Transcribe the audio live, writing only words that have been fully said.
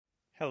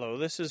Hello,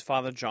 this is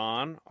Father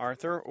John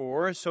Arthur,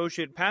 or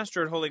Associate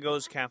Pastor at Holy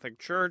Ghost Catholic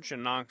Church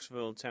in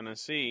Knoxville,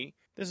 Tennessee.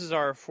 This is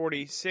our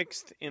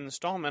 46th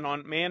installment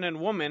on Man and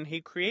Woman, He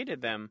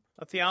Created Them,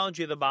 a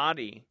theology of the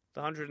body,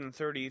 the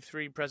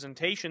 133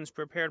 presentations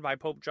prepared by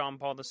Pope John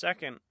Paul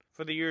II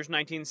for the years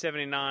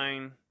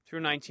 1979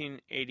 through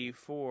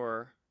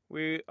 1984.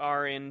 We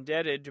are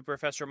indebted to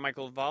Professor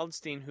Michael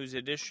Waldstein, whose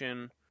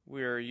edition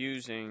we are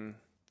using.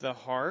 The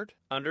Heart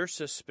Under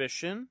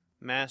Suspicion,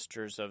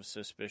 Masters of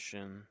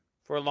Suspicion.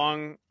 For a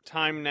long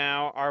time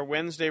now, our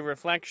Wednesday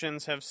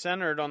reflections have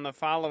centered on the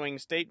following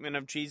statement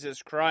of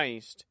Jesus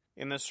Christ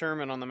in the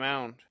Sermon on the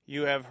Mount.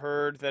 You have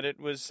heard that it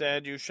was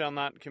said, you shall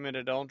not commit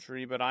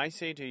adultery, but I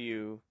say to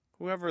you,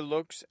 whoever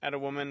looks at a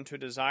woman to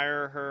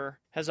desire her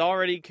has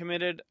already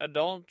committed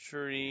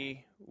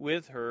adultery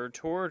with her,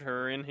 toward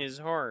her, in his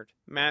heart.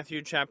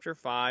 Matthew chapter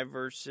 5,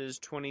 verses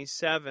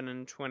 27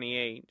 and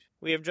 28.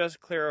 We have just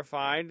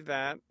clarified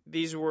that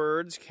these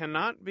words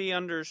cannot be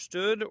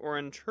understood or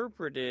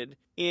interpreted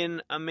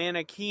in a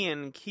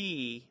Manichaean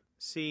key.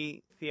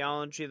 See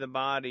Theology of the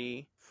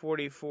Body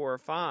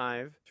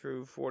 44:5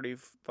 through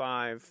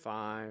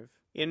 45:5.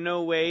 In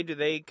no way do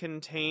they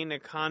contain a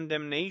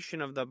condemnation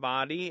of the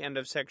body and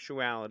of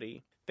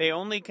sexuality. They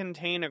only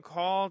contain a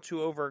call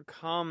to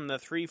overcome the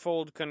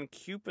threefold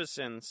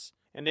concupiscence,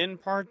 and in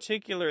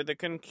particular the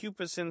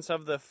concupiscence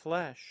of the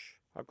flesh,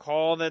 a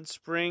call that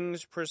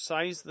springs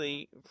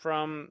precisely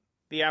from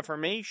the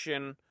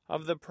affirmation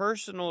of the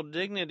personal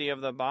dignity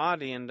of the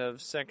body and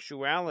of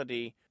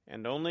sexuality,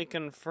 and only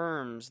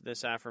confirms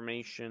this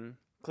affirmation.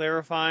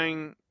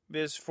 Clarifying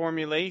this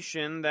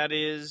formulation, that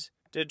is,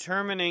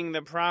 determining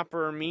the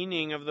proper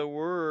meaning of the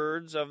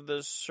words of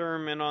the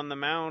Sermon on the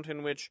Mount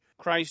in which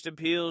Christ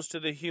appeals to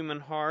the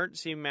human heart,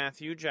 see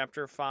Matthew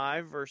chapter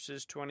 5,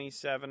 verses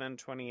 27 and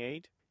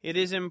 28. It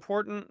is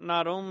important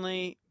not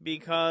only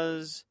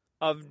because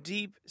of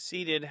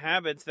deep-seated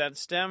habits that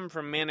stem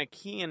from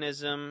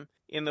Manichaeanism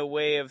in the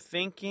way of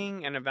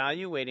thinking and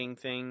evaluating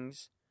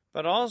things,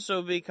 but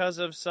also because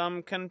of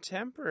some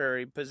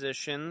contemporary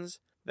positions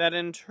that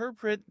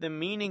interpret the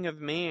meaning of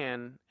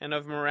man and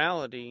of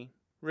morality.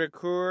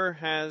 Ricoeur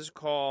has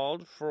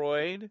called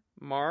Freud,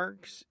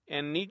 Marx,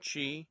 and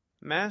Nietzsche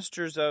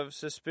masters of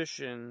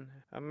suspicion,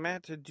 a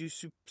maître du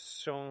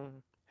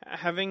soupçon,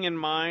 having in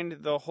mind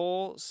the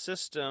whole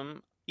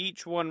system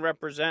each one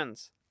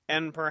represents,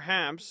 and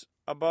perhaps,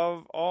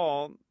 above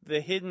all,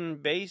 the hidden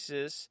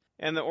basis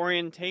and the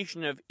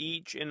orientation of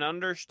each in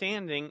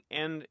understanding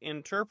and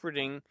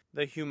interpreting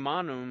the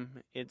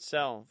humanum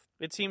itself.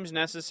 It seems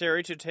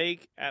necessary to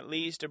take at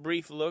least a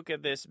brief look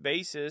at this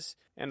basis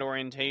and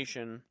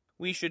orientation.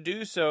 We should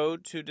do so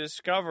to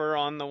discover,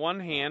 on the one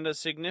hand, a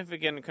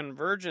significant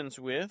convergence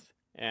with,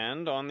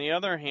 and, on the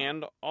other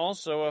hand,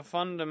 also a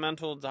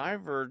fundamental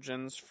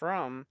divergence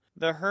from,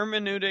 the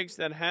hermeneutics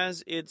that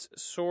has its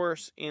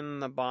source in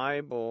the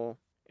Bible,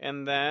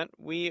 and that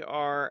we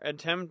are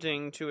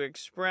attempting to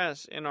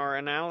express in our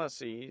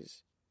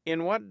analyses.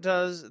 In what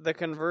does the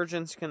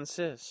convergence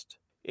consist?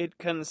 It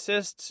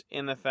consists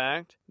in the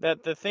fact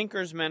that the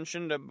thinkers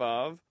mentioned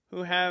above,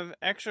 who have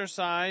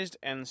exercised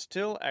and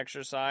still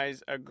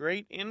exercise a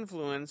great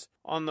influence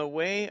on the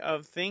way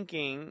of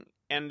thinking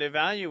and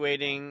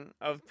evaluating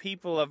of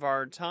people of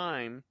our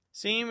time,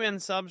 seem in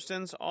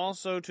substance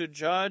also to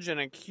judge and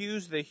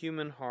accuse the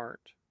human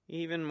heart.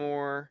 Even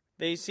more,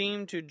 they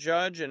seem to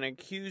judge and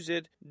accuse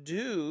it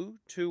due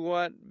to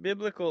what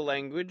biblical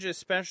language,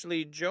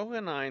 especially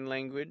Johannine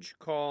language,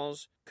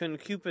 calls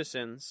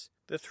concupiscence,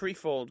 the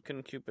threefold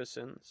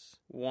concupiscence.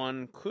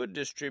 One could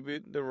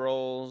distribute the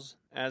roles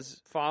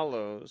as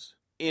follows.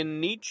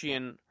 In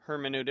Nietzschean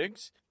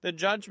hermeneutics, the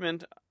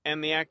judgment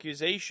and the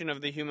accusation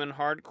of the human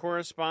heart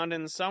correspond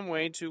in some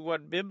way to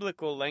what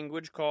biblical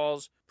language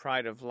calls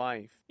pride of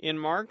life. In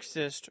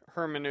Marxist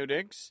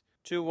hermeneutics,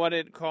 to what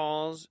it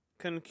calls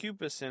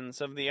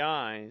concupiscence of the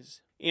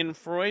eyes. In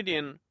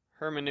Freudian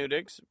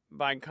hermeneutics,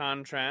 by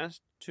contrast,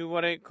 to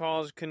what it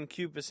calls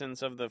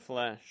concupiscence of the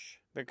flesh.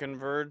 The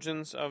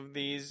convergence of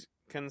these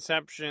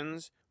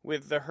conceptions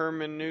with the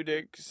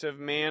hermeneutics of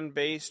man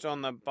based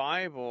on the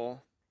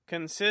Bible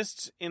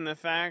consists in the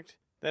fact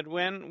that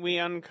when we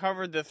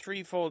uncovered the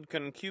threefold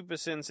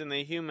concupiscence in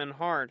the human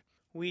heart,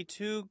 we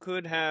too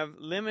could have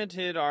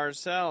limited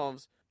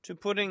ourselves to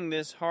putting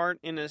this heart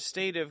in a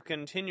state of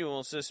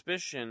continual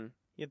suspicion.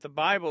 Yet the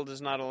Bible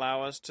does not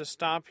allow us to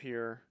stop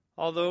here.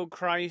 Although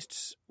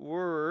Christ's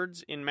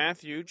words in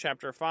Matthew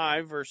chapter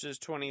 5, verses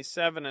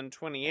 27 and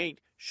 28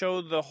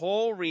 show the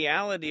whole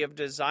reality of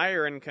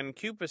desire and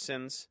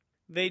concupiscence,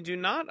 they do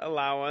not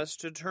allow us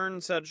to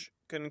turn such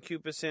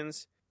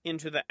concupiscence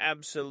into the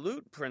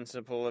absolute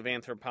principle of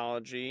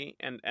anthropology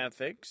and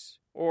ethics,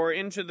 or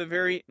into the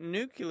very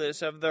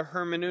nucleus of the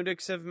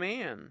hermeneutics of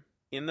man.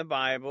 In the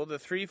Bible, the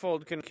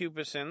threefold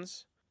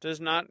concupiscence does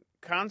not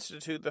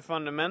constitute the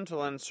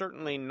fundamental and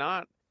certainly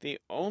not the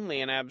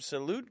only and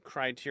absolute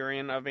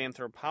criterion of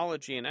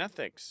anthropology and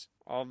ethics,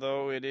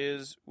 although it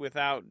is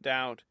without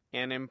doubt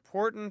an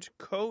important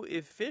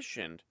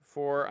coefficient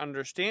for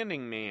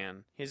understanding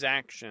man, his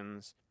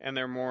actions, and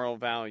their moral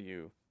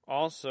value.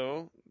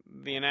 Also,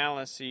 the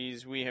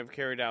analyses we have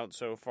carried out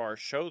so far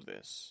show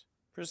this.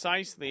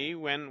 Precisely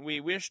when we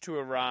wish to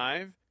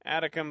arrive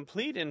at a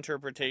complete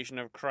interpretation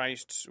of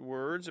Christ's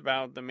words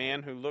about the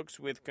man who looks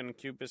with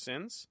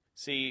concupiscence,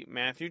 see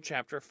Matthew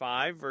chapter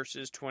 5,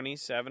 verses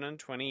 27 and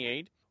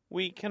 28,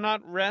 we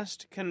cannot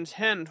rest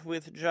content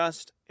with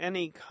just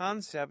any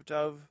concept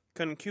of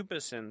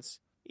concupiscence,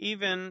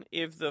 even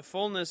if the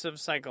fullness of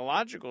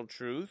psychological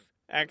truth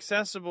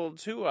accessible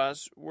to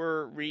us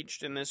were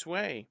reached in this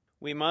way.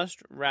 We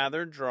must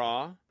rather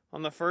draw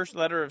on the first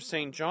letter of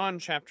St. John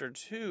chapter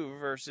 2,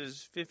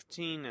 verses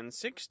 15 and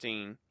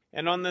 16,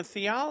 and on the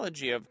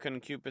theology of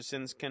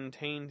concupiscence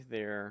contained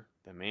there.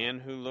 The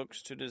man who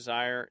looks to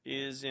desire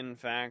is, in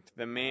fact,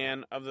 the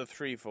man of the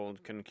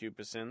threefold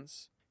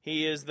concupiscence.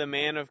 He is the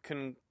man of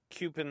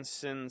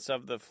concupiscence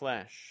of the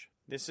flesh.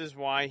 This is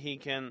why he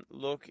can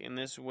look in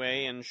this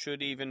way and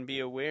should even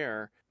be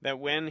aware that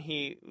when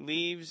he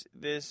leaves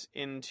this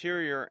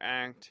interior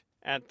act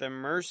at the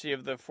mercy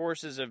of the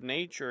forces of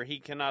nature, he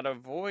cannot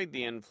avoid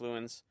the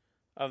influence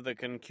of the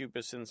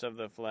concupiscence of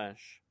the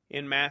flesh.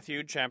 In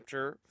Matthew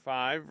chapter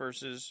 5,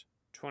 verses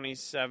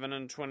 27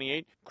 and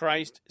 28,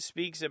 Christ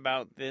speaks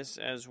about this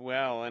as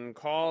well and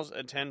calls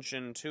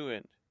attention to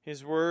it.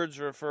 His words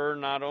refer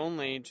not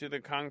only to the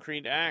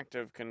concrete act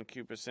of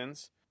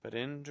concupiscence, but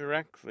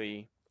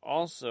indirectly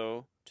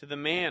also to the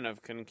man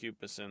of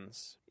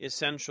concupiscence.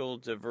 Essential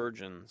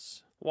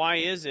divergence. Why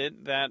is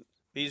it that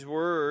these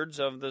words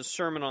of the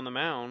Sermon on the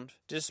Mount,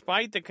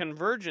 despite the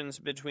convergence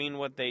between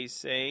what they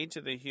say to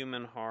the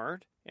human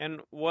heart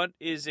and what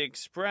is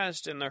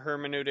expressed in the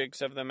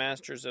hermeneutics of the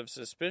masters of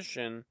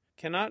suspicion,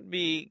 cannot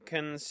be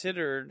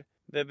considered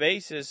the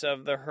basis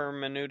of the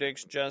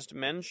hermeneutics just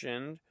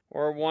mentioned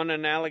or one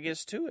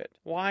analogous to it?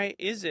 Why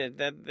is it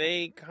that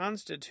they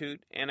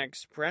constitute an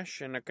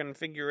expression, a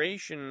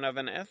configuration of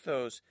an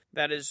ethos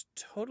that is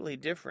totally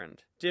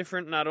different?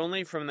 Different not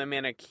only from the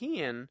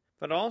Manichaean,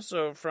 but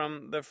also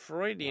from the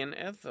Freudian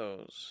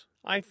ethos.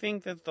 I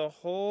think that the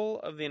whole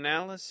of the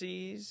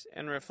analyses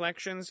and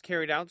reflections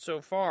carried out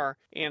so far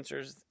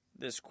answers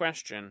this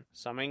question.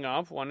 Summing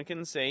up, one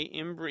can say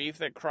in brief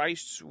that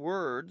Christ's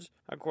words,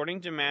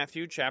 according to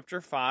Matthew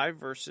chapter 5,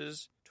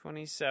 verses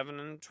 27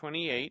 and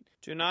 28,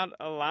 do not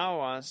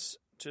allow us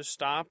to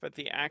stop at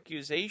the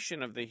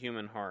accusation of the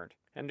human heart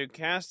and to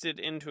cast it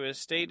into a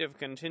state of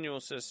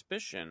continual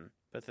suspicion,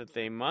 but that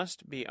they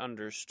must be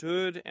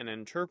understood and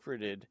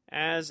interpreted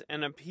as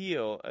an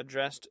appeal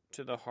addressed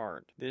to the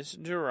heart. This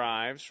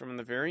derives from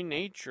the very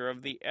nature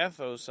of the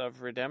ethos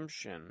of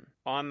redemption,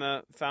 on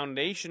the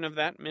foundation of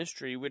that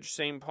mystery which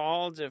St.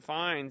 Paul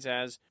defines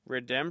as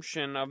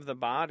redemption of the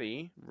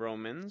body,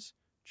 Romans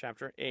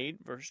chapter 8,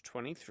 verse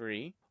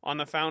 23, on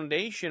the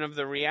foundation of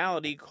the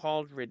reality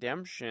called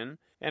redemption,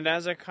 and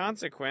as a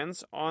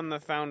consequence, on the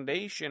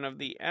foundation of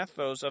the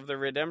ethos of the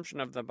redemption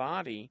of the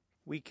body.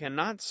 We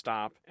cannot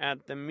stop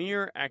at the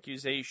mere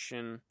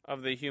accusation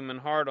of the human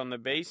heart on the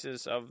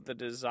basis of the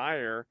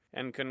desire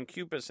and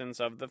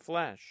concupiscence of the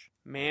flesh.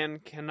 Man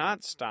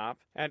cannot stop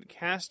at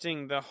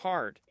casting the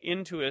heart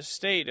into a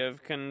state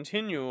of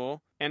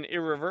continual and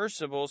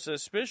irreversible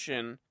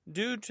suspicion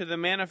due to the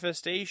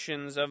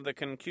manifestations of the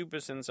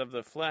concupiscence of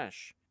the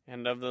flesh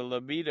and of the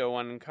libido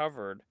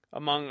uncovered,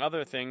 among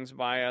other things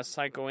by a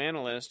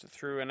psychoanalyst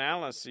through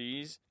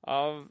analyses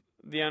of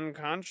the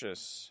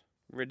unconscious.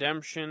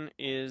 Redemption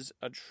is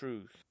a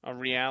truth, a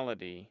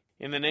reality,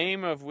 in the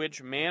name of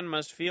which man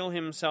must feel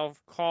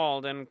himself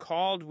called, and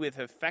called with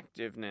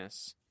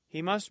effectiveness.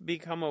 He must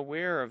become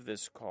aware of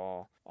this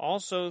call,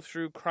 also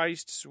through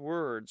Christ's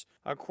words,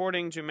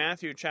 according to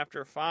Matthew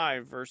chapter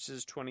 5,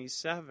 verses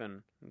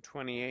 27 and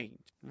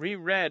 28,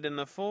 reread in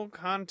the full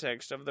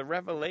context of the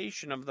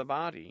revelation of the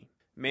body.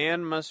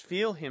 Man must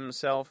feel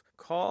himself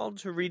called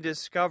to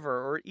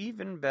rediscover, or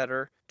even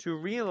better, to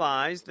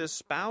realize the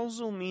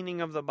spousal meaning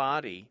of the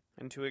body,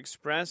 and to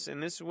express in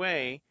this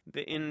way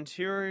the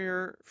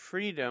interior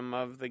freedom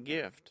of the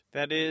gift,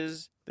 that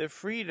is, the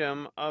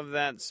freedom of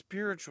that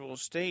spiritual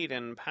state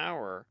and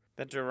power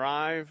that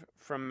derive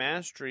from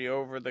mastery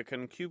over the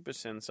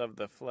concupiscence of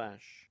the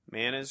flesh.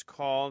 Man is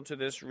called to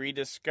this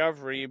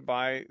rediscovery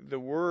by the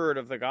word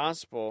of the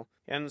gospel,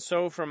 and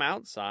so from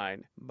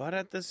outside, but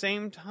at the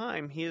same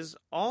time he is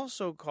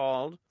also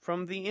called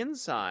from the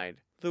inside.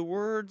 The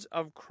words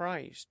of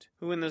Christ,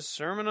 who in the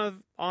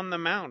Sermon on the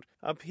Mount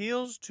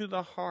appeals to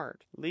the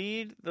heart,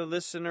 lead the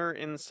listener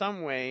in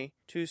some way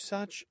to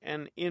such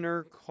an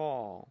inner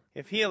call.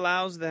 If he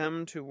allows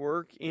them to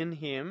work in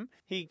him,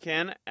 he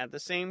can at the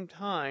same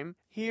time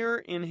hear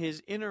in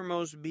his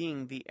innermost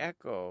being the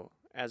echo,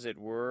 as it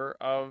were,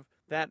 of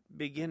that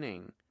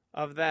beginning,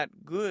 of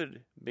that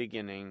good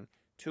beginning,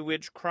 to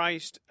which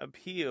Christ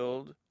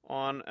appealed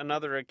on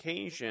another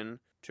occasion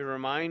to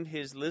remind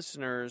his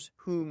listeners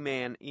who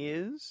man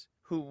is,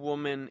 who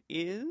woman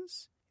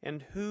is,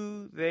 and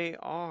who they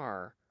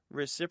are,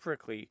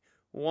 reciprocally,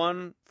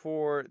 one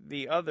for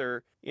the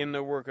other in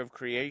the work of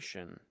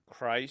creation.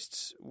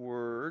 Christ's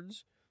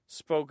words,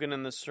 spoken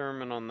in the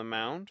Sermon on the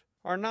Mount,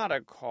 are not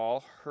a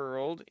call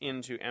hurled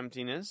into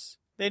emptiness.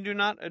 They do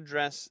not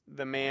address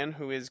the man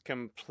who is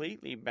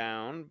completely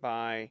bound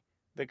by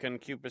the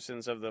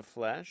concupiscence of the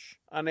flesh,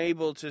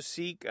 unable to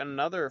seek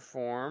another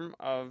form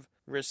of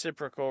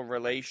reciprocal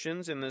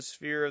relations in the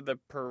sphere of the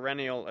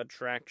perennial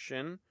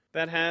attraction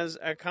that has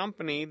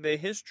accompanied the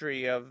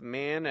history of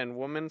man and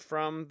woman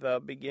from the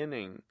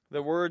beginning.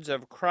 The words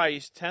of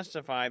Christ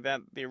testify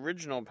that the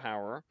original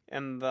power,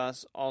 and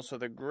thus also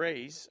the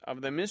grace,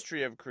 of the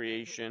mystery of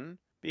creation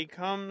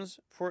becomes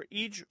for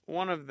each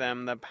one of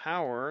them the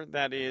power,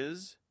 that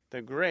is,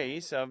 the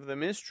grace of the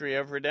mystery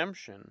of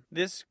redemption.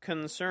 This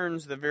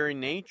concerns the very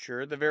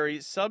nature, the very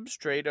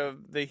substrate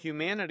of the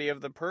humanity of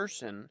the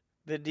person,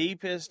 the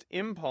deepest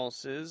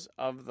impulses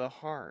of the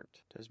heart.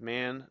 Does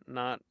man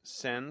not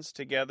sense,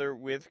 together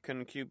with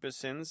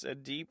concupiscence, a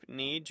deep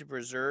need to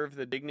preserve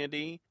the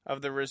dignity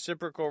of the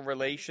reciprocal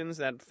relations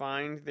that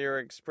find their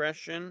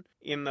expression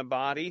in the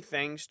body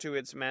thanks to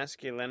its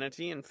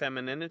masculinity and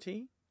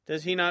femininity?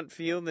 Does he not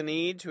feel the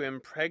need to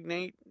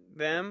impregnate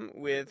them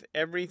with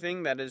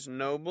everything that is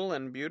noble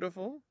and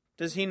beautiful?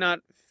 Does he not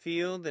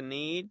feel the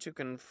need to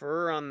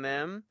confer on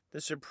them the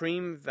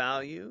supreme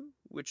value,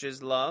 which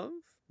is love?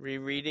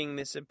 Rereading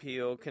this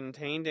appeal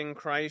contained in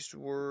Christ's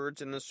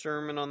words in the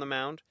Sermon on the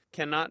Mount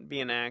cannot be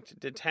an act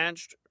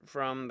detached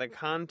from the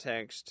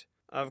context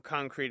of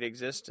concrete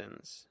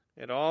existence.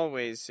 It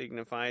always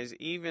signifies,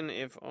 even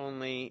if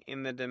only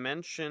in the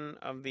dimension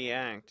of the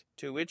act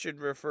to which it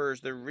refers,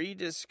 the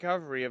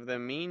rediscovery of the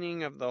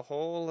meaning of the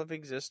whole of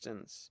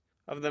existence,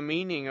 of the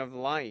meaning of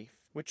life,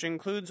 which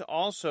includes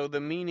also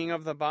the meaning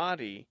of the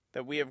body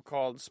that we have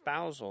called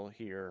spousal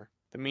here.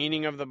 The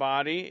meaning of the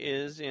body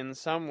is in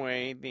some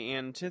way the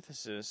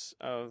antithesis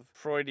of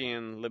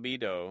Freudian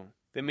libido.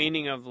 The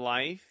meaning of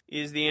life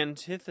is the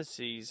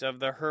antithesis of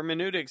the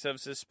hermeneutics of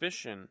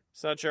suspicion.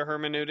 Such a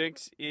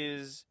hermeneutics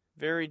is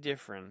very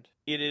different.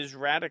 It is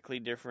radically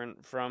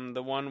different from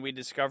the one we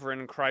discover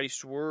in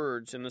Christ's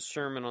words in the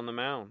Sermon on the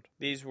Mount.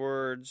 These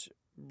words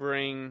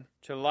bring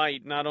to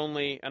light not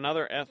only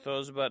another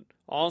ethos, but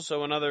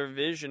also another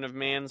vision of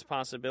man's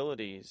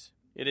possibilities.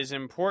 It is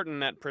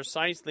important that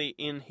precisely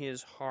in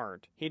his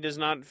heart he does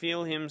not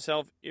feel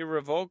himself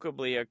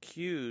irrevocably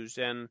accused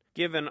and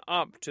given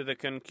up to the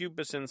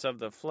concupiscence of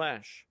the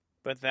flesh,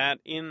 but that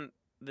in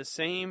the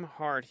same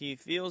heart he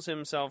feels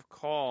himself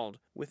called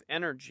with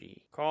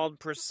energy, called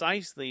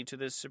precisely to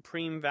the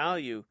supreme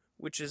value,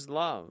 which is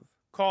love,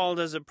 called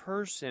as a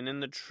person in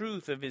the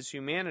truth of his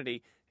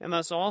humanity, and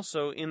thus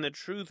also in the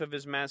truth of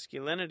his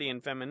masculinity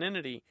and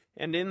femininity,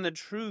 and in the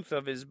truth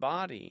of his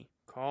body,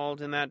 called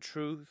in that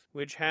truth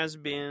which has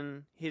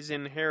been his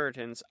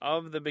inheritance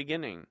of the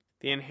beginning,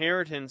 the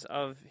inheritance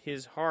of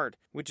his heart,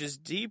 which is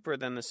deeper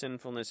than the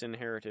sinfulness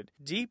inherited,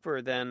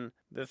 deeper than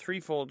the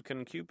threefold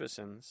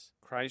concupiscence.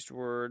 Christ's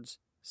words,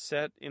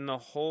 set in the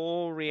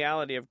whole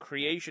reality of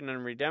creation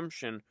and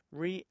redemption,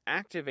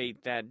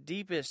 reactivate that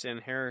deepest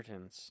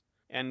inheritance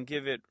and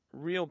give it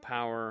real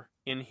power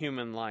in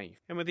human life.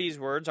 And with these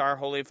words, our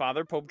Holy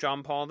Father, Pope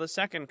John Paul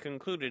II,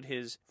 concluded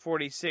his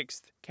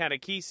 46th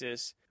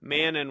catechesis,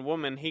 Man and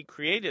Woman, He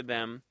Created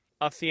Them,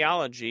 a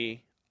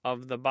theology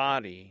of the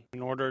body.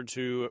 In order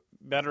to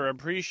better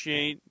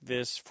appreciate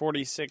this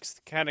 46th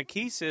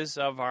catechesis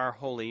of our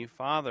Holy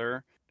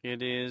Father,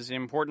 it is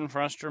important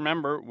for us to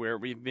remember where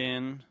we've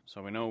been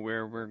so we know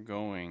where we're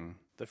going.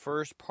 The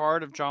first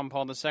part of John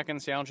Paul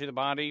II's Theology of the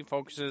Body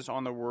focuses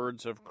on the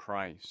words of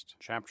Christ.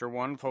 Chapter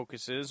 1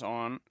 focuses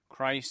on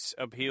Christ's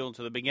appeal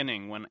to the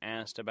beginning. When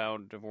asked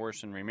about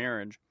divorce and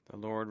remarriage, the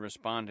Lord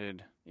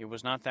responded, "It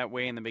was not that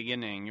way in the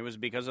beginning. It was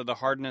because of the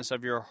hardness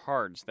of your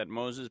hearts that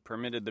Moses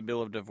permitted the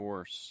bill of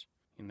divorce.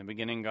 In the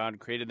beginning, God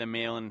created the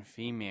male and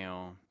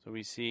female." So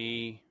we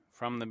see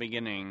from the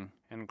beginning,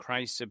 and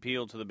Christ's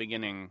appeal to the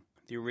beginning,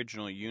 the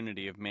original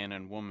unity of man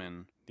and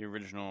woman, the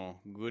original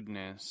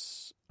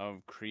goodness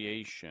of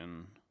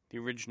creation, the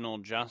original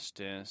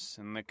justice,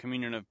 and the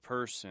communion of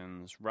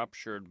persons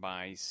ruptured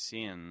by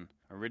sin,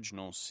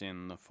 original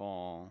sin, the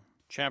fall.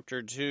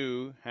 Chapter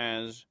 2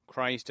 has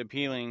Christ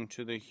appealing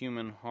to the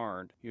human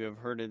heart. You have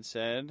heard it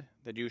said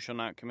that you shall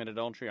not commit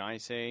adultery. I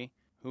say,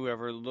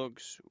 whoever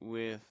looks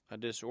with a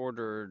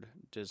disordered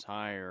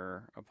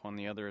desire upon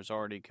the other has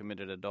already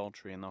committed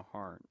adultery in the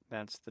heart.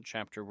 That's the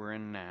chapter we're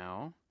in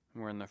now.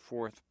 We're in the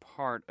fourth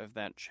part of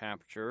that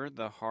chapter,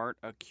 the heart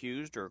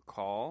accused or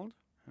called.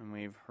 And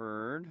we've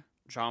heard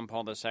John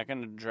Paul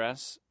II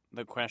address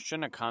the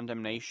question, a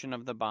condemnation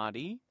of the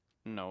body.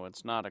 No,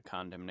 it's not a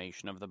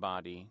condemnation of the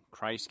body.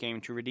 Christ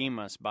came to redeem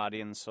us, body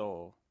and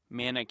soul.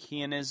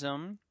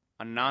 Manichaeanism,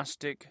 a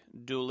Gnostic,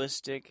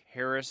 dualistic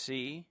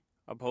heresy,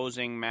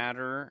 opposing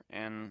matter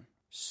and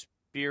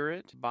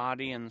spirit,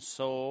 body and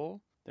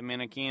soul. The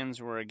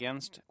Manichaeans were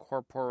against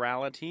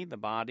corporality, the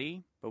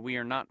body, but we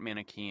are not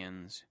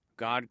Manichaeans.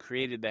 God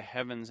created the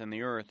heavens and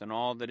the earth and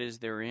all that is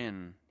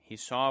therein. He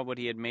saw what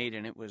he had made,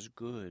 and it was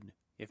good.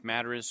 If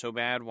matter is so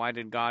bad, why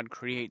did God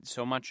create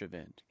so much of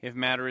it? If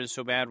matter is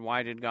so bad,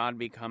 why did God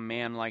become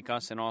man like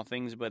us in all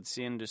things but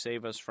sin to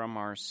save us from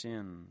our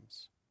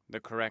sins? The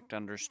correct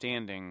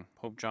understanding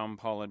Pope John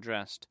Paul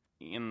addressed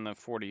in the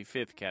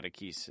 45th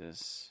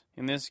catechesis.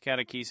 In this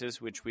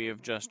catechesis, which we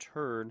have just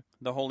heard,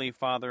 the Holy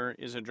Father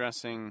is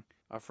addressing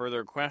a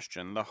further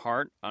question, the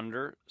heart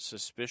under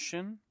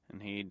suspicion,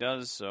 and he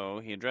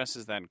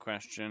addresses that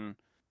question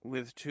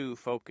with two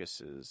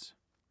focuses,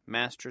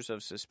 masters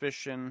of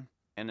suspicion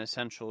and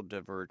essential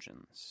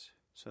divergence.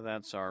 So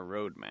that's our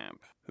roadmap.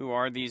 Who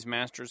are these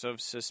masters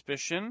of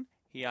suspicion?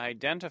 He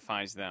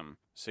identifies them.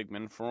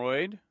 Sigmund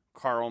Freud,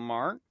 Karl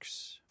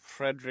Marx,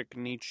 Friedrich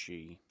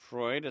Nietzsche.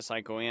 Freud, a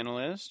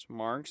psychoanalyst,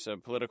 Marx, a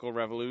political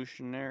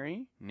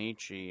revolutionary,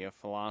 Nietzsche, a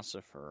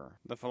philosopher.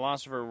 The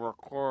philosopher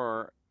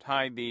Ricoeur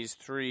tied these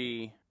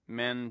three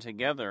men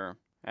together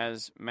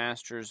as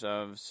masters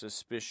of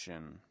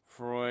suspicion.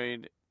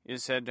 Freud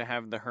is said to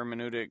have the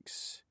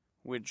hermeneutics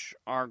which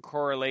are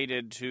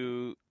correlated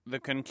to the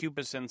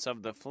concupiscence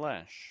of the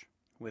flesh,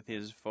 with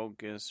his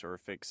focus or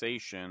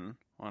fixation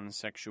on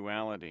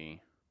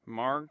sexuality.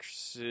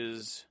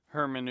 Marx's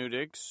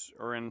hermeneutics,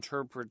 or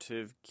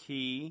interpretive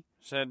key,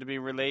 said to be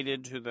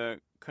related to the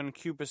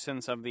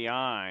concupiscence of the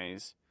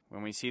eyes,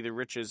 when we see the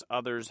riches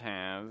others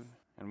have,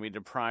 and we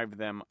deprive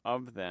them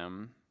of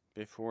them.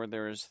 Before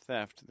there is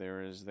theft,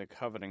 there is the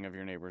coveting of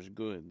your neighbor's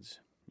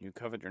goods. You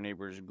covet your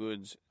neighbor's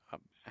goods,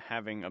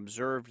 having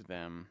observed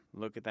them.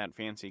 Look at that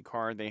fancy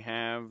car they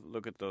have.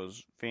 Look at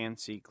those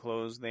fancy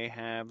clothes they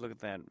have. Look at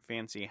that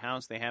fancy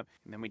house they have.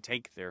 And then we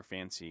take their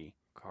fancy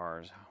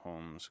cars,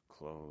 homes,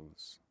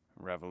 clothes.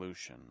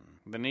 Revolution.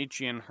 The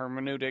Nietzschean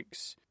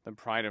hermeneutics, the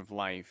pride of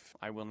life.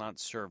 I will not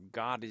serve.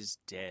 God is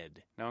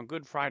dead. Now, on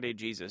Good Friday,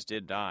 Jesus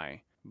did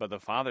die, but the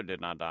Father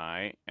did not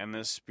die, and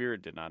the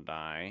Spirit did not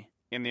die.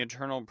 In the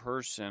eternal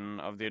person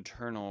of the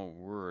eternal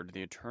Word,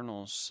 the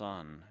eternal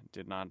Son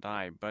did not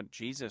die, but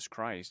Jesus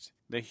Christ,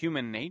 the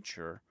human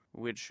nature,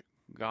 which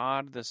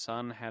God the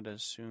Son had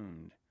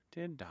assumed,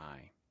 did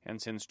die.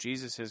 And since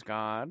Jesus is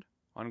God,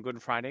 on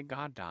Good Friday,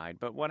 God died.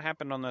 But what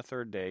happened on the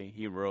third day?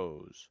 He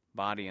rose,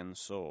 body and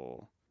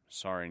soul.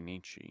 Sorry,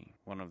 Nietzsche.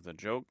 One of the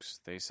jokes,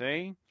 they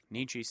say,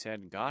 Nietzsche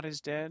said, God is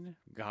dead.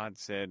 God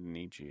said,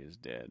 Nietzsche is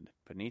dead.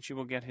 But Nietzsche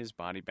will get his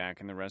body back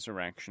in the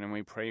resurrection, and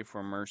we pray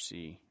for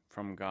mercy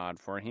from God,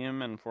 for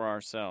him and for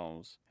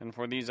ourselves, and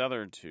for these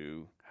other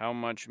two. How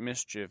much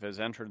mischief has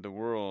entered the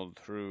world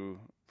through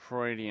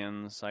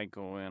Freudian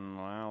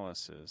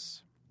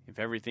psychoanalysis. If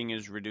everything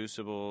is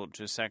reducible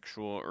to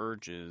sexual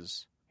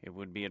urges, it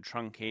would be a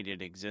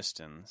truncated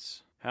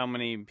existence. How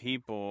many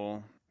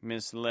people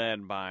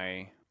misled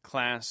by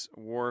class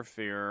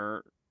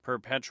warfare,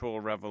 perpetual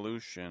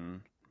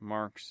revolution,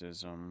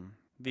 Marxism.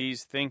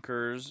 These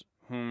thinkers,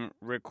 whom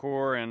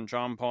Ricoeur and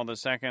John Paul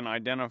II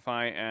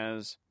identify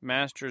as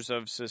masters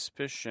of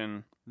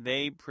suspicion,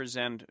 they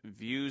present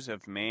views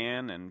of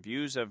man and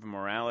views of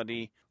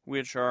morality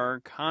which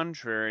are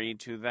contrary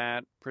to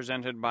that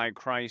presented by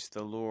Christ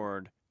the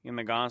Lord in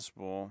the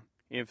gospel.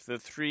 If the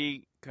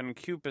three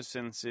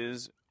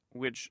concupiscences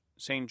which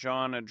St.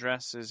 John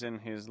addresses in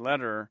his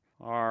letter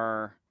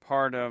are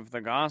part of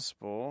the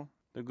gospel,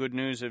 the good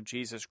news of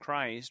Jesus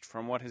Christ,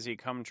 from what has he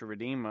come to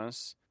redeem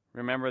us,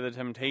 remember the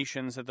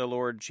temptations that the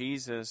Lord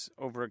Jesus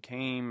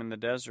overcame in the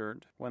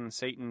desert when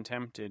Satan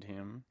tempted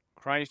him.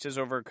 Christ has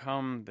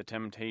overcome the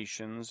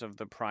temptations of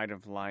the pride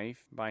of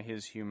life by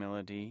his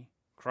humility.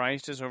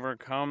 Christ has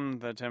overcome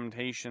the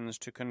temptations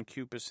to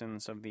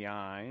concupiscence of the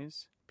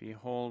eyes.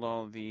 Behold,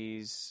 all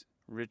these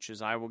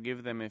riches I will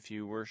give them if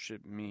you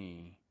worship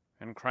me.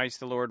 And Christ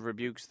the Lord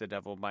rebukes the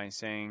devil by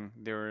saying,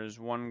 there is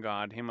one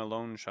God, him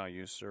alone shall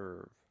you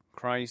serve.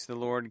 Christ the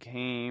Lord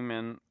came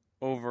and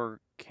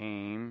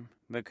overcame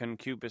the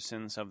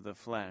concupiscence of the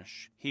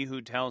flesh. He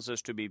who tells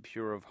us to be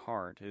pure of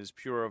heart is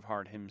pure of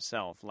heart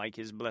himself, like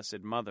his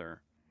blessed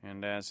mother,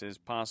 and as is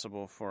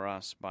possible for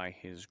us by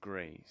his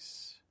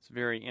grace. It's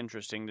very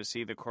interesting to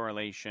see the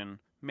correlation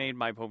made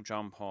by Pope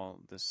John Paul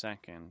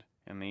II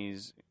and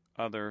these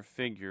other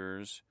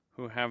figures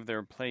who have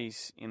their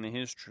place in the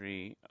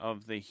history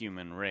of the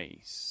human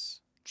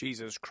race.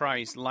 Jesus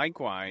Christ,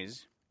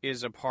 likewise,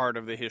 is a part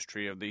of the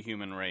history of the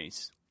human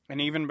race. And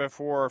even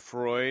before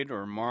Freud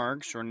or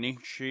Marx or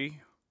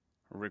Nietzsche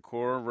or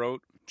Ricoeur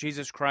wrote,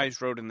 Jesus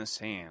Christ wrote in the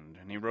sand,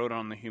 and he wrote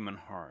on the human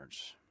heart.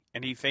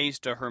 And he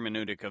faced a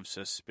hermeneutic of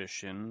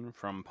suspicion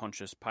from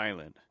Pontius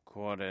Pilate.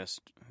 Quod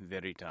est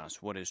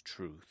veritas, what is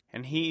truth?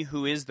 And he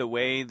who is the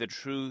way, the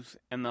truth,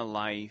 and the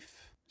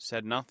life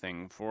said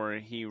nothing, for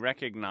he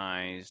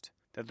recognized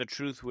that the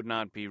truth would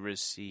not be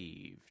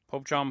received.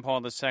 Pope John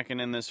Paul II,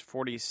 in this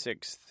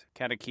 46th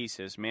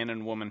catechesis, Man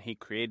and Woman, He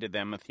Created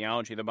Them, a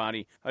Theology of the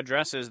Body,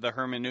 addresses the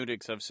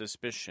hermeneutics of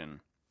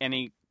suspicion, and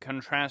he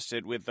contrasts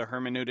it with the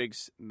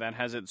hermeneutics that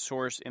has its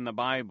source in the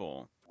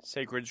Bible,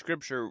 sacred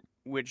scripture,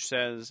 which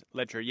says,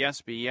 let your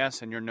yes be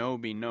yes and your no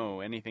be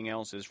no. Anything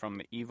else is from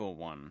the evil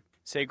one.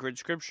 Sacred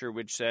scripture,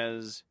 which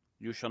says,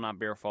 you shall not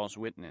bear false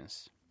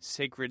witness.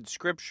 Sacred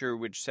scripture,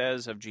 which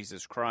says of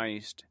Jesus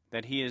Christ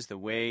that he is the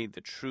way,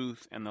 the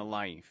truth, and the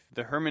life.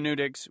 The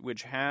hermeneutics,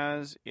 which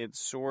has its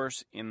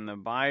source in the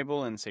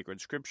Bible and sacred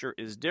scripture,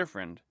 is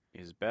different,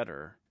 is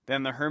better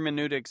than the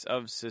hermeneutics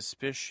of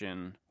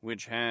suspicion,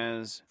 which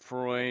has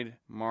Freud,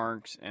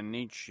 Marx, and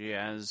Nietzsche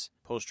as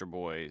poster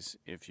boys,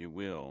 if you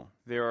will.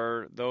 There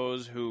are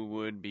those who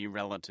would be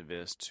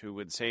relativists, who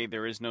would say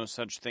there is no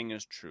such thing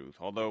as truth,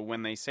 although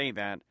when they say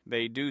that,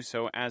 they do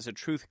so as a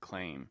truth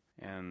claim,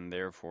 and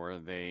therefore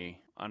they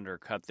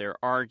undercut their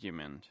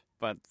argument,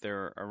 but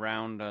they're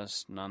around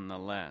us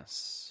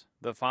nonetheless.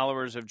 The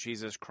followers of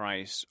Jesus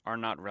Christ are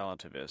not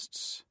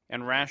relativists,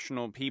 and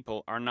rational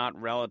people are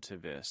not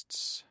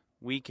relativists.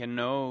 We can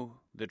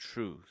know the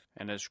truth,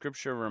 and as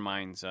Scripture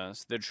reminds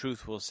us, the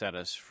truth will set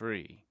us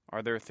free.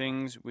 Are there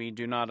things we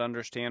do not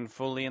understand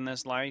fully in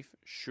this life?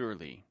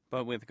 Surely.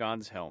 But with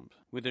God's help,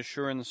 with the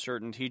sure and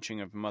certain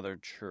teaching of Mother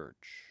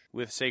Church,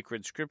 with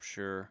sacred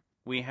Scripture,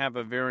 we have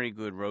a very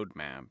good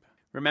roadmap.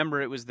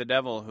 Remember, it was the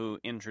devil who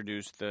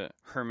introduced the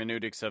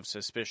hermeneutics of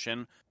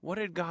suspicion. What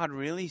did God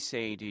really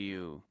say to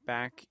you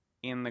back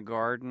in the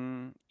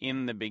garden,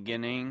 in the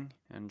beginning?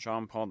 And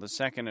John Paul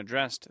II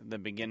addressed the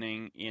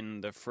beginning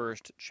in the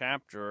first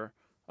chapter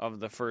of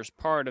the first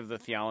part of the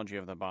theology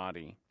of the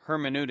body.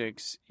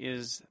 Hermeneutics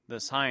is the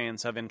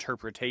science of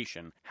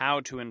interpretation,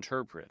 how to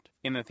interpret.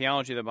 In the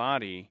theology of the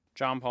body,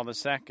 John Paul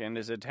II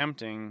is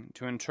attempting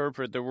to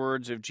interpret the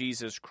words of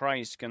Jesus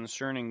Christ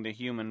concerning the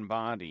human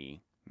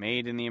body.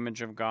 Made in the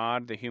image of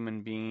God, the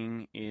human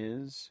being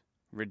is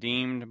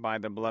redeemed by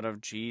the blood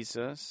of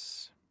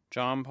Jesus.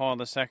 John Paul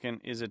II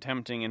is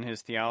attempting in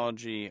his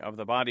theology of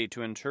the body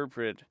to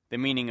interpret the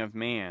meaning of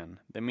man,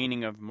 the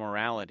meaning of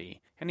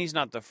morality. And he's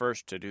not the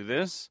first to do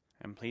this,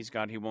 and please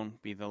God, he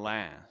won't be the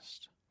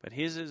last. But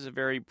his is a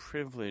very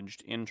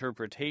privileged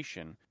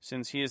interpretation,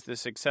 since he is the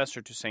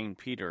successor to St.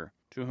 Peter,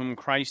 to whom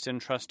Christ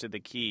entrusted the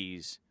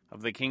keys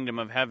of the kingdom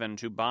of heaven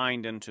to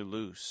bind and to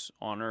loose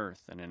on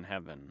earth and in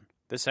heaven.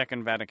 The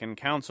Second Vatican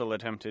Council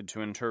attempted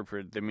to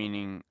interpret the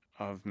meaning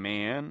of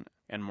man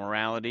and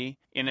morality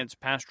in its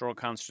pastoral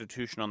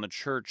constitution on the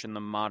Church in the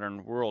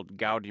modern world,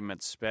 Gaudium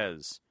et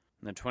Spes.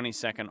 And the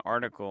 22nd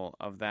article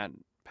of that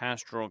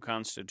pastoral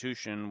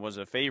constitution was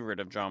a favorite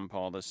of John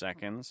Paul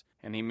II's,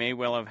 and he may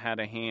well have had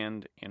a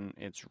hand in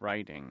its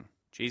writing.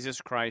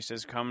 Jesus Christ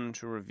has come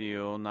to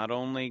reveal not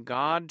only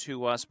God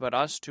to us, but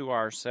us to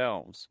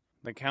ourselves.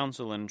 The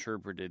Council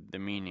interpreted the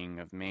meaning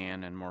of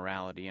man and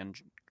morality, and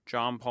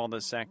John Paul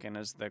II,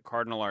 as the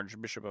Cardinal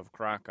Archbishop of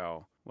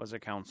Krakow, was a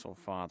council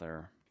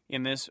father.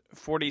 In this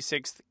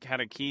 46th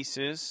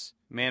catechesis,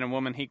 Man and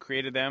Woman, He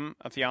Created Them,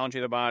 a Theology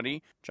of the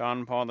Body,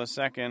 John Paul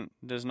II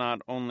does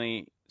not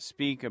only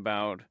speak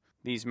about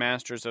these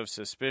masters of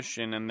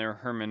suspicion and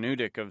their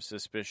hermeneutic of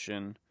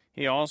suspicion,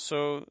 he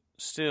also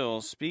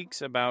still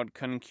speaks about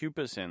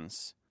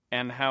concupiscence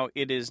and how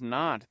it is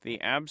not the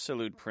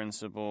absolute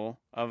principle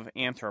of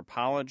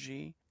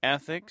anthropology,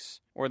 ethics,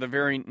 or the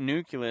very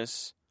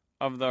nucleus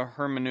of the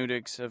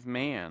hermeneutics of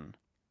man.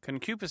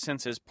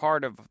 Concupiscence is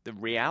part of the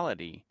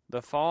reality.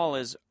 The fall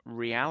is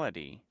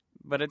reality,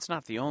 but it's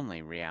not the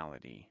only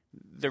reality.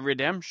 The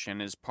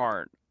redemption is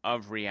part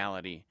of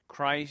reality.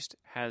 Christ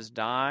has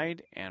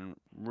died and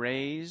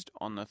raised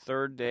on the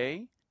third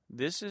day.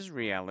 This is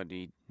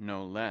reality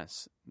no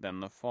less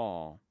than the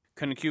fall.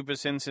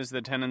 Concupiscence is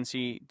the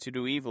tendency to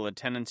do evil, a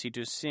tendency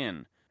to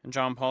sin. And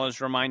John Paul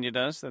has reminded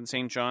us that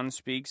St. John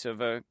speaks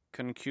of a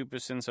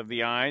concupiscence of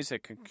the eyes, a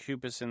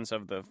concupiscence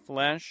of the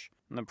flesh,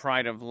 and the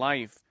pride of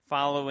life,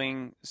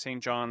 following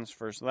St. John's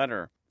first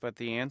letter. But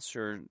the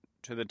answer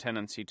to the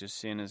tendency to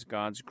sin is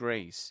God's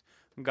grace,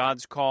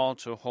 God's call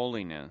to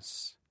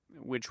holiness,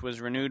 which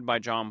was renewed by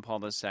John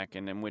Paul II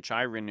and which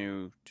I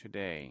renew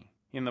today.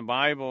 In the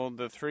Bible,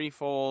 the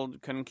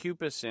threefold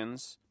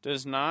concupiscence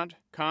does not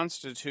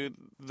constitute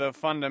the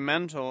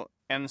fundamental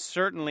and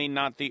certainly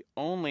not the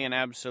only and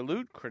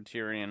absolute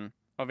criterion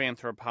of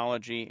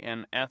anthropology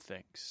and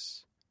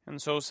ethics.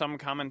 And so some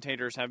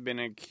commentators have been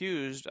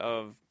accused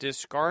of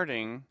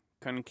discarding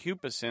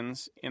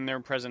concupiscence in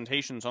their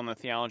presentations on the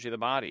theology of the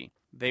body.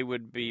 They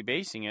would be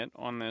basing it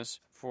on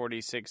this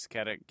 46th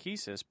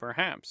catechesis,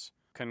 perhaps.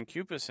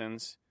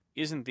 Concupiscence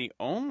isn't the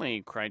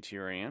only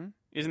criterion,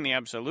 isn't the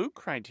absolute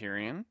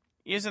criterion,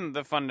 isn't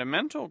the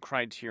fundamental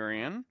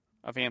criterion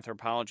of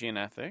anthropology and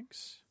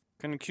ethics.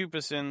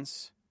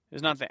 Concupiscence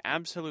is not the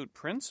absolute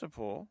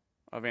principle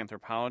of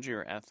anthropology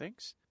or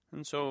ethics.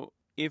 And so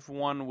if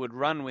one would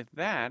run with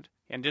that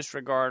and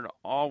disregard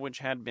all which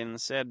had been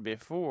said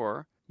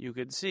before, you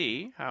could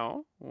see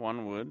how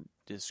one would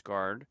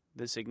discard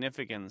the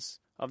significance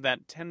of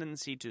that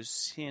tendency to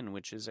sin,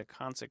 which is a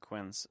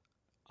consequence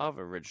of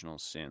original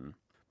sin.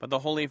 But the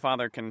Holy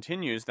Father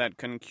continues that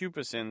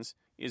concupiscence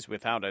is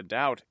without a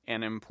doubt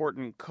an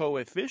important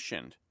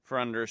coefficient for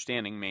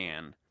understanding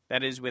man.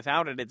 That is,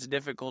 without it, it's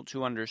difficult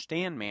to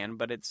understand man,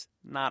 but it's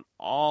not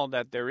all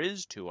that there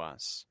is to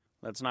us.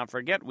 Let's not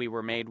forget we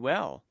were made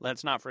well.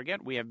 Let's not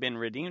forget we have been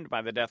redeemed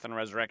by the death and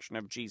resurrection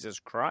of Jesus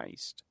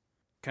Christ.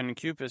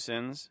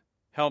 Concupiscence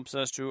helps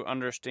us to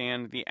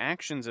understand the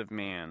actions of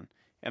man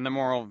and the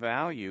moral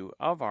value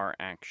of our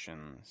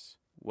actions,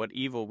 what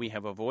evil we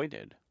have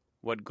avoided,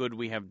 what good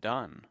we have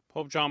done.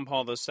 Pope John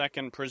Paul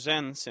II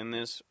presents in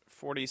this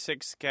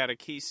 46th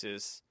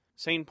catechesis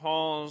St.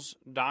 Paul's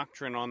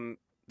doctrine on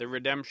the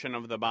redemption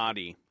of the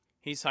body.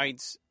 He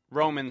cites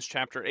Romans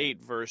chapter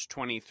 8, verse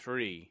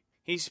 23.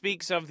 He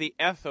speaks of the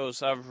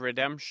ethos of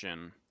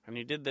redemption, and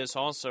he did this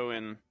also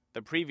in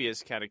the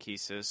previous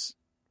catechesis,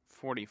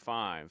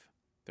 45.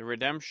 The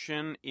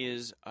redemption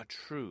is a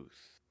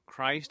truth.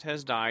 Christ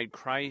has died,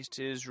 Christ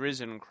is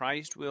risen,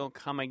 Christ will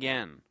come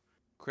again.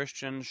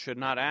 Christians should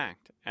not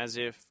act as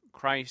if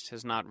Christ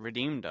has not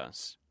redeemed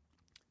us.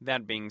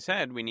 That being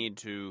said, we need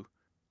to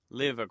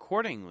live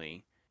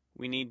accordingly.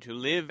 We need to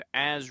live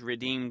as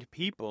redeemed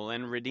people,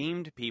 and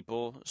redeemed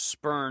people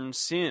spurn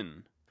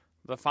sin.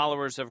 The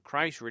followers of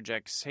Christ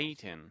reject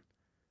Satan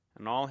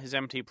and all his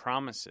empty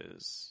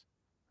promises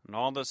and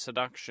all the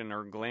seduction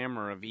or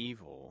glamour of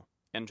evil,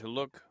 and to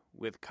look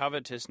with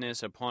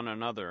covetousness upon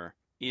another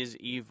is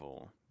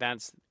evil.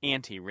 That's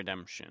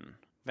anti-redemption.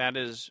 That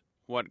is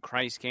what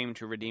Christ came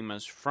to redeem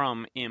us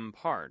from in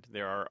part.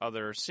 There are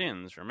other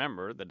sins.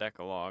 Remember, the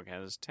Decalogue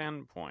has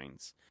 10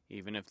 points.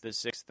 Even if the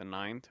 6th and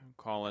 9th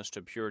call us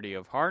to purity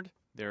of heart,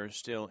 there are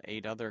still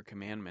 8 other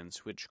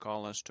commandments which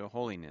call us to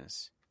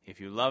holiness.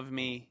 If you love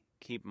me,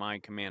 keep my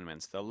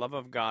commandments. The love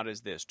of God is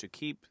this, to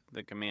keep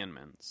the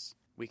commandments.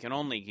 We can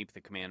only keep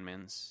the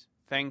commandments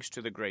thanks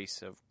to the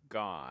grace of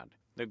God.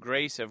 The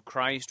grace of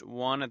Christ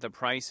won at the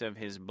price of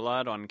his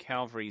blood on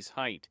Calvary's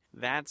height.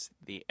 That's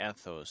the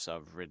ethos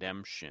of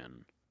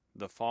redemption.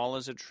 The fall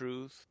is a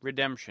truth.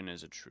 Redemption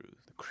is a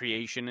truth.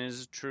 Creation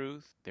is a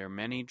truth. There are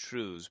many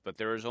truths, but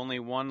there is only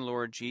one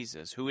Lord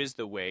Jesus, who is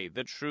the way,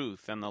 the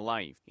truth, and the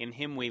life. In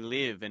him we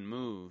live and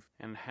move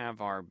and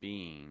have our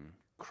being.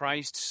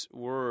 Christ's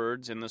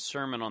words in the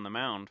Sermon on the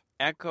Mount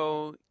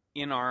echo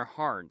in our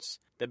hearts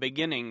the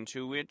beginning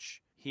to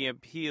which he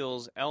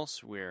appeals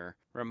elsewhere,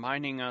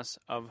 reminding us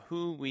of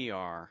who we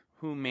are,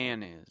 who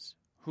man is,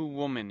 who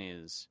woman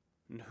is,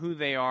 and who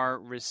they are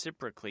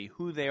reciprocally,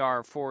 who they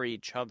are for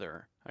each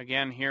other.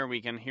 Again, here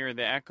we can hear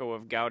the echo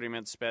of Gaudium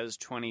et Spes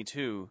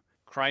 22.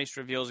 Christ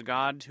reveals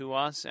God to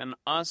us and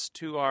us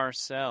to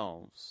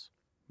ourselves.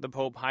 The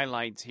Pope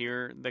highlights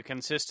here the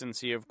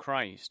consistency of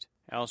Christ.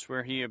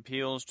 Elsewhere he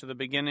appeals to the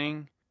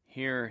beginning.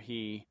 Here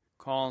he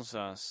calls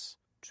us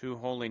to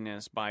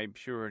holiness by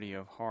purity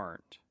of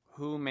heart.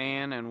 Who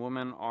man and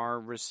woman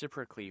are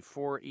reciprocally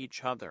for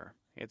each other.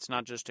 It's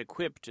not just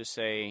equipped to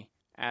say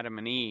Adam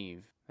and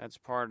Eve. That's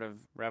part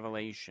of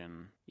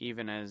Revelation,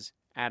 even as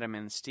Adam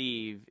and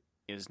Steve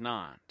is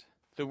not.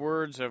 The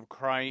words of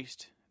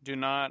Christ do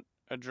not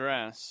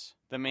address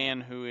the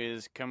man who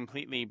is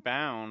completely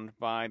bound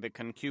by the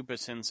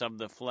concupiscence of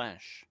the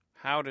flesh.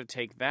 How to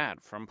take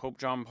that from Pope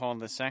John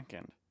Paul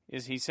II?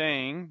 Is he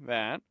saying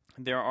that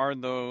there are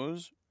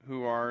those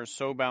who are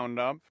so bound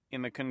up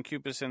in the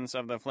concupiscence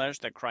of the flesh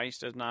that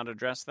Christ does not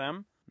address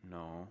them?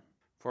 No.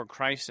 For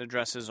Christ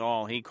addresses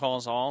all. He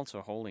calls all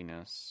to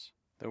holiness.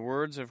 The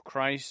words of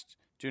Christ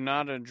do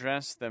not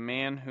address the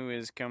man who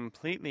is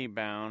completely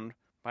bound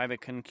by the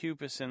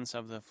concupiscence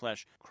of the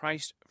flesh.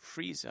 Christ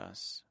frees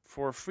us.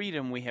 For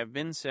freedom we have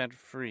been set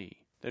free.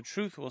 The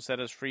truth will set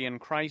us free, and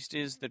Christ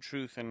is the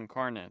truth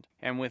incarnate.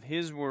 And with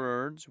his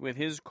words, with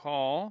his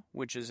call,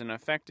 which is an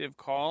effective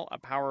call, a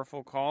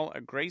powerful call,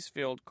 a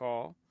grace-filled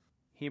call,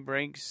 he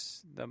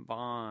breaks the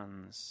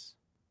bonds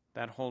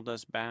that hold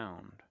us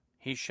bound.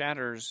 He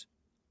shatters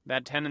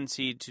that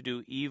tendency to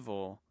do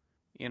evil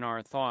in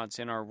our thoughts,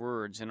 in our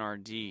words, in our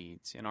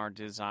deeds, in our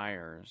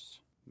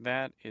desires.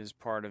 That is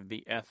part of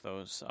the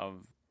ethos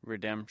of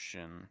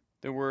redemption.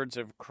 The words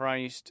of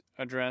Christ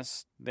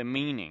address the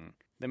meaning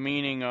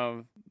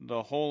of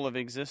the whole of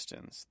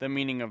existence, the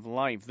meaning of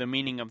life, the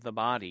meaning of the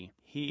body.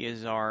 He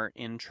is our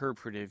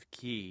interpretive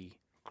key.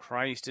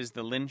 Christ is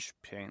the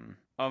linchpin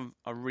of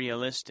a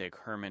realistic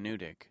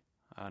hermeneutic,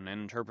 an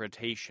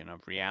interpretation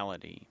of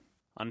reality.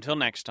 Until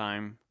next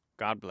time,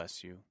 God bless you.